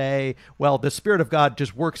to say, well, the Spirit of God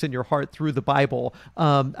just works in your heart through the Bible.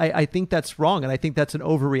 I think that's wrong. And I think that's an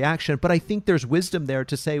overreaction, but I think there's wisdom there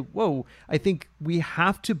to say, whoa, I think we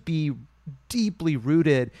have to be deeply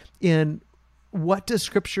rooted in what does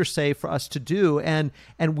Scripture say for us to do, and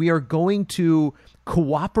we are going to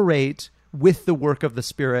cooperate with the work of the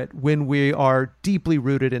Spirit when we are deeply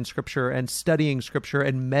rooted in Scripture and studying Scripture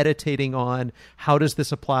and meditating on how does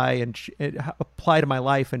this apply to my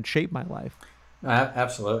life and shape my life.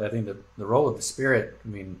 Absolutely. I think the role of the Spirit,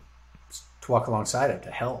 to walk alongside it,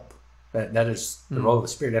 to help. That is the role of the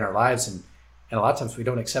Spirit in our lives, and a lot of times we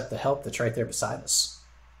don't accept the help that's right there beside us.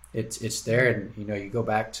 It's there, and you go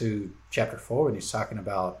back to chapter 4 when he's talking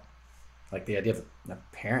about like the idea of a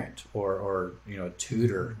parent or a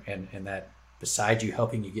tutor, and that beside you,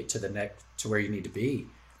 helping you get to where you need to be.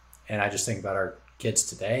 And I just think about our kids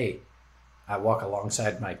today. I walk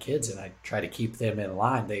alongside my kids and I try to keep them in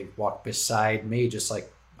line. They walk beside me, just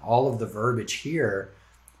like all of the verbiage here.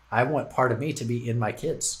 I want part of me to be in my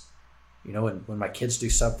kids. When my kids do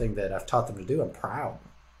something that I've taught them to do, I'm proud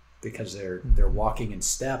because they're walking in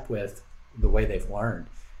step with the way they've learned.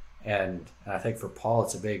 And I think for Paul,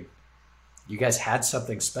 it's you guys had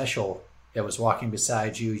something special that was walking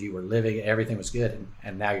beside you. You were living, everything was good,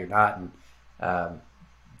 and now you're not. And,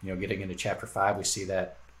 getting into chapter 5, we see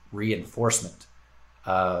that reinforcement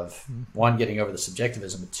of one, getting over the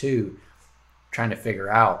subjectivism, but two, trying to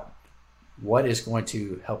figure out what is going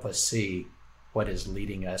to help us see what is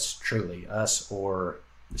leading us truly, us or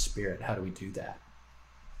the Spirit. How do we do that?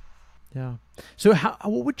 Yeah. So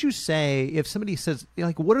what would you say if somebody says,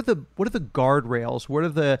 like, what are the guardrails? What are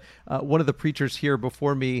the one of the preachers here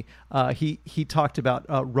before me, he talked about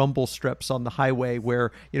rumble strips on the highway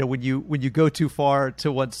where, when you go too far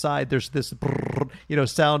to one side, there's this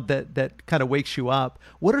sound that kind of wakes you up.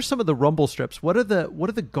 What are some of the rumble strips? What are the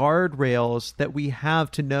guardrails that we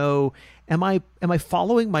have to know, am I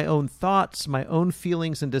following my own thoughts, my own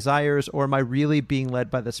feelings and desires, or am I really being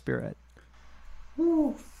led by the Spirit?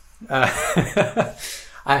 Ooh. I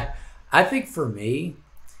think for me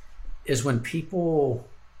is when people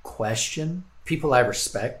I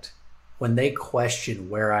respect, when they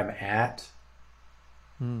question where I'm at,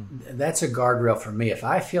 that's a guardrail for me. If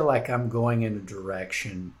I feel like I'm going in a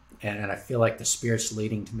direction and I feel like the Spirit's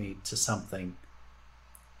leading me to something,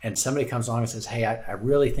 and somebody comes along and says, hey, I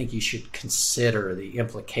really think you should consider the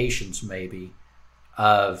implications maybe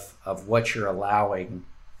of what you're allowing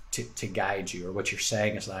to guide you, or what you're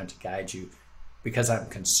saying is allowing to guide you, because I'm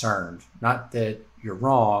concerned. Not that you're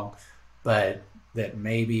wrong, but that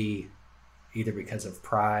maybe either because of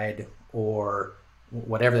pride or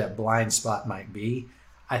whatever that blind spot might be.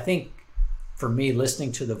 I think for me,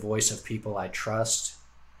 listening to the voice of people I trust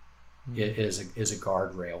is a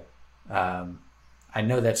guardrail. I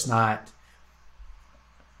know that's not.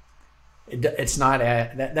 It's not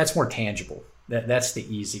that's more tangible. That's the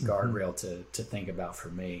easy guardrail to think about for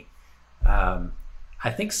me. I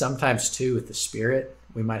think sometimes too with the Spirit,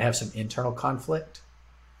 we might have some internal conflict.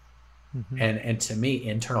 And to me,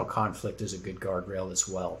 internal conflict is a good guardrail as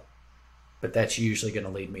well. But that's usually going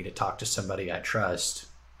to lead me to talk to somebody I trust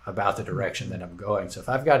about the direction that I'm going. So if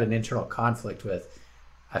I've got an internal conflict with,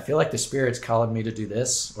 I feel like the Spirit's calling me to do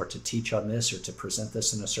this, or to teach on this, or to present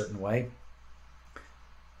this in a certain way,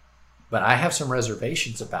 but I have some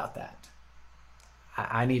reservations about that.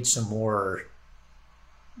 I need some more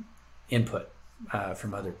input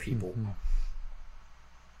from other people.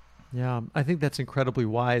 Yeah, I think that's incredibly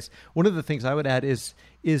wise. One of the things I would add is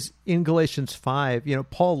in Galatians 5,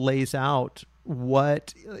 Paul lays out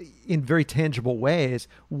what, in very tangible ways,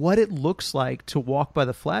 what it looks like to walk by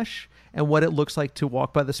the flesh and what it looks like to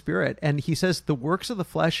walk by the Spirit. And he says the works of the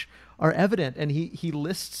flesh are evident, and he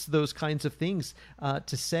lists those kinds of things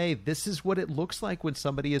to say this is what it looks like when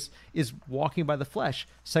somebody is walking by the flesh: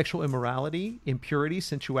 sexual immorality, impurity,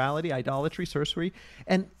 sensuality, idolatry, sorcery.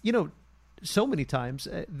 And so many times,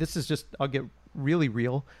 this is just, I'll get really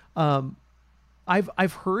real.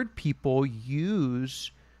 I've heard people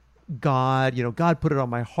use God, God put it on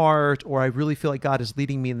my heart, or I really feel like God is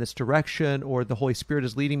leading me in this direction, or the Holy Spirit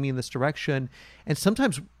is leading me in this direction. And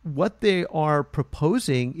sometimes what they are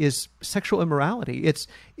proposing is sexual immorality.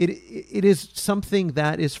 It is something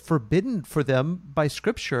that is forbidden for them by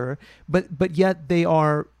Scripture, but yet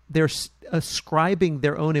they're ascribing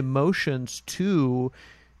their own emotions to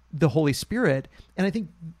the Holy Spirit. And I think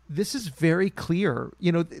this is very clear.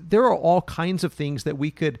 There are all kinds of things that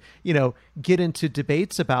we could, get into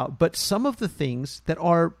debates about, but some of the things that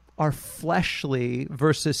are fleshly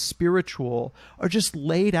versus spiritual are just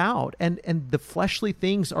laid out. And the fleshly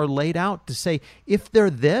things are laid out to say, if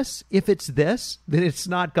it's this, then it's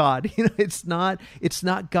not God. It's not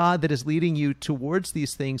God that is leading you towards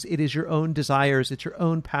these things. It is your own desires. It's your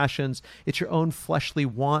own passions. It's your own fleshly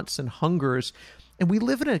wants and hungers. And we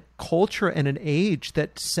live in a culture and an age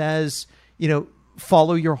that says,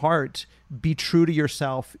 follow your heart, be true to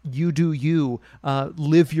yourself, you do you,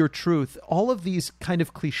 live your truth, all of these kind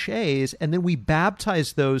of cliches. And then we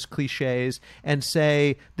baptize those cliches and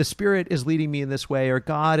say, the Spirit is leading me in this way, or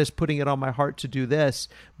God is putting it on my heart to do this.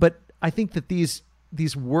 But I think that these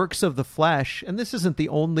works of the flesh, and this isn't the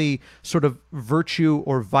only sort of virtue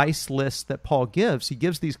or vice list that Paul gives. He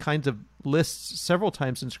gives these kinds of lists several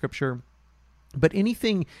times in Scripture. But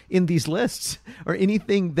anything in these lists, or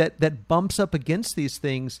anything that bumps up against these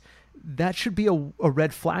things, that should be a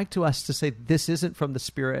red flag to us to say, this isn't from the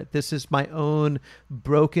Spirit. This is my own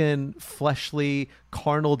broken, fleshly,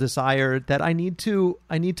 carnal desire that I need to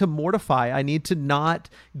mortify. I need to not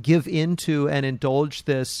give into and indulge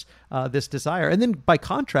this desire. And then by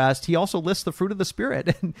contrast, he also lists the fruit of the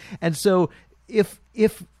Spirit. And so if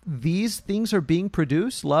these things are being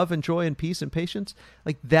produced, love and joy and peace and patience,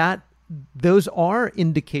 like that, those are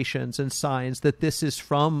indications and signs that this is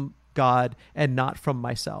from God and not from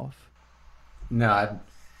myself. No,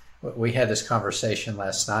 we had this conversation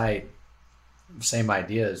last night. Same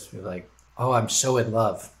ideas. We're like, oh, I'm so in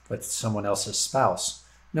love with someone else's spouse.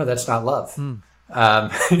 No, that's not love.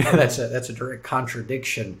 That's a direct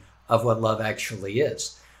contradiction of what love actually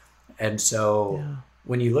is. And so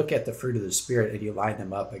when you look at the fruit of the Spirit and you line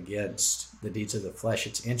them up against the deeds of the flesh,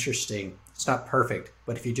 it's interesting. It's not perfect,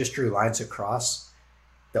 but if you just drew lines across,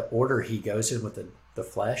 the order he goes in with the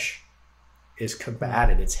flesh is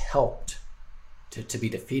combated. It's helped to be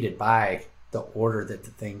defeated by the order that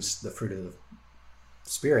the fruit of the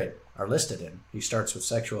Spirit are listed in. He starts with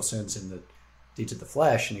sexual sins and the deeds of the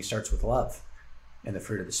flesh, and he starts with love and the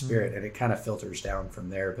fruit of the Spirit, and it kind of filters down from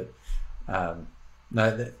there.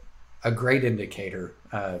 But a great indicator,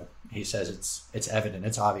 he says it's evident,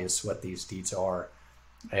 it's obvious what these deeds are.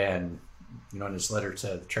 And in his letter to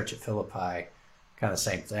the church at Philippi, kind of the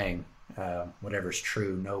same thing. Whatever is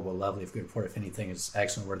true, noble, lovely, of good report, if anything is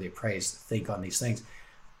excellent, worthy of praise, think on these things.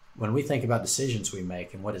 When we think about decisions we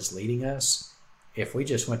make and what is leading us, if we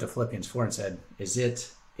just went to Philippians 4 and said, is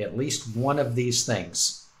it at least one of these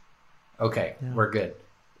things? Okay, we're good.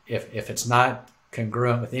 If it's not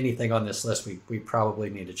congruent with anything on this list, we probably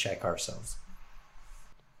need to check ourselves.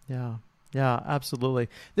 Yeah. Yeah, absolutely.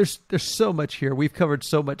 There's so much here. We've covered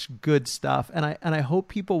so much good stuff, and I hope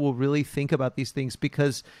people will really think about these things,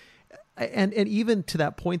 because, and even to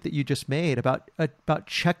that point that you just made about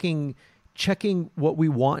checking what we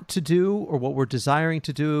want to do, or what we're desiring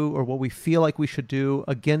to do, or what we feel like we should do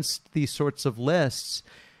against these sorts of lists.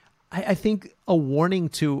 I think a warning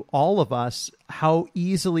to all of us how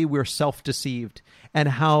easily we're self-deceived, and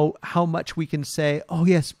how much we can say, oh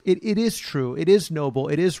yes, it is true, it is noble,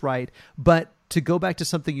 it is right. But to go back to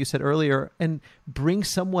something you said earlier and bring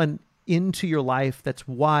someone into your life that's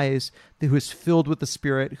wise, who is filled with the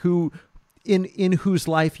Spirit, who in whose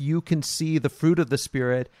life you can see the fruit of the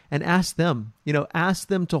Spirit, and ask them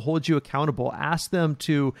to hold you accountable, ask them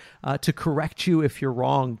to correct you if you're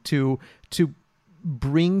wrong, to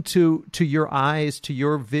bring to your eyes, to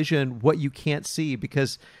your vision, what you can't see.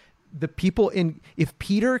 Because the people if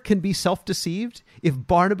Peter can be self-deceived, if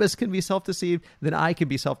Barnabas can be self-deceived, then I can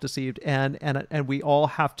be self-deceived. And we all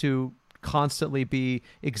have to constantly be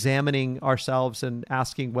examining ourselves and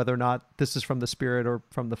asking whether or not this is from the Spirit or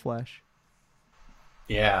from the flesh.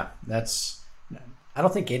 Yeah, I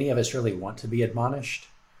don't think any of us really want to be admonished,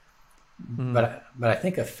 but I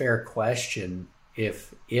think a fair question,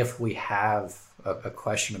 if we have a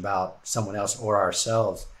question about someone else or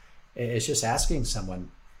ourselves, is just asking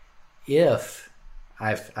someone, if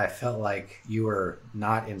I felt like you were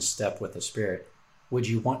not in step with the Spirit, would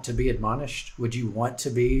you want to be admonished? Would you want to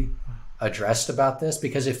be addressed about this?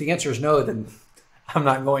 Because if the answer is no, then I'm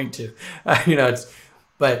not going to.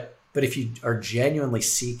 But if you are genuinely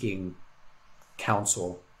seeking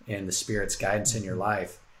counsel and the Spirit's guidance in your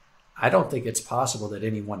life, I don't think it's possible that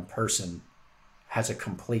any one person has a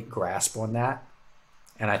complete grasp on that.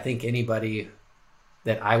 And I think anybody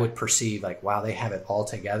that I would perceive like, wow, they have it all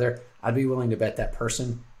together, I'd be willing to bet that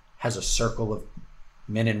person has a circle of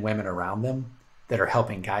men and women around them that are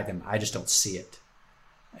helping guide them. I just don't see it.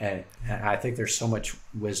 And I think there's so much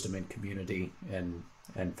wisdom in community and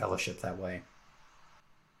fellowship that way.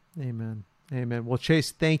 Amen. Amen. Well,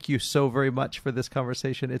 Chase, thank you so very much for this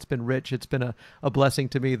conversation. It's been rich. It's been a blessing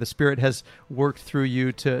to me. The Spirit has worked through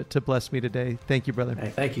you to bless me today. Thank you, brother. Hey,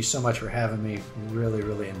 thank you so much for having me. Really,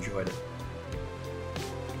 really enjoyed it.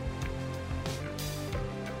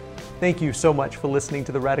 Thank you so much for listening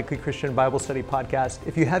to the Radically Christian Bible Study Podcast.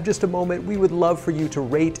 If you have just a moment, we would love for you to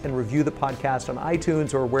rate and review the podcast on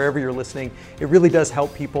iTunes or wherever you're listening. It really does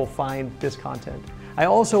help people find this content. I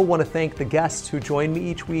also want to thank the guests who join me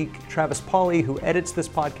each week, Travis Pauly, who edits this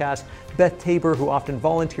podcast, Beth Tabor, who often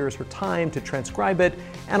volunteers her time to transcribe it,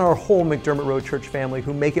 and our whole McDermott Road Church family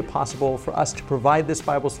who make it possible for us to provide this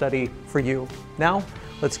Bible study for you. Now,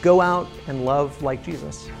 let's go out and love like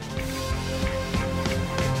Jesus.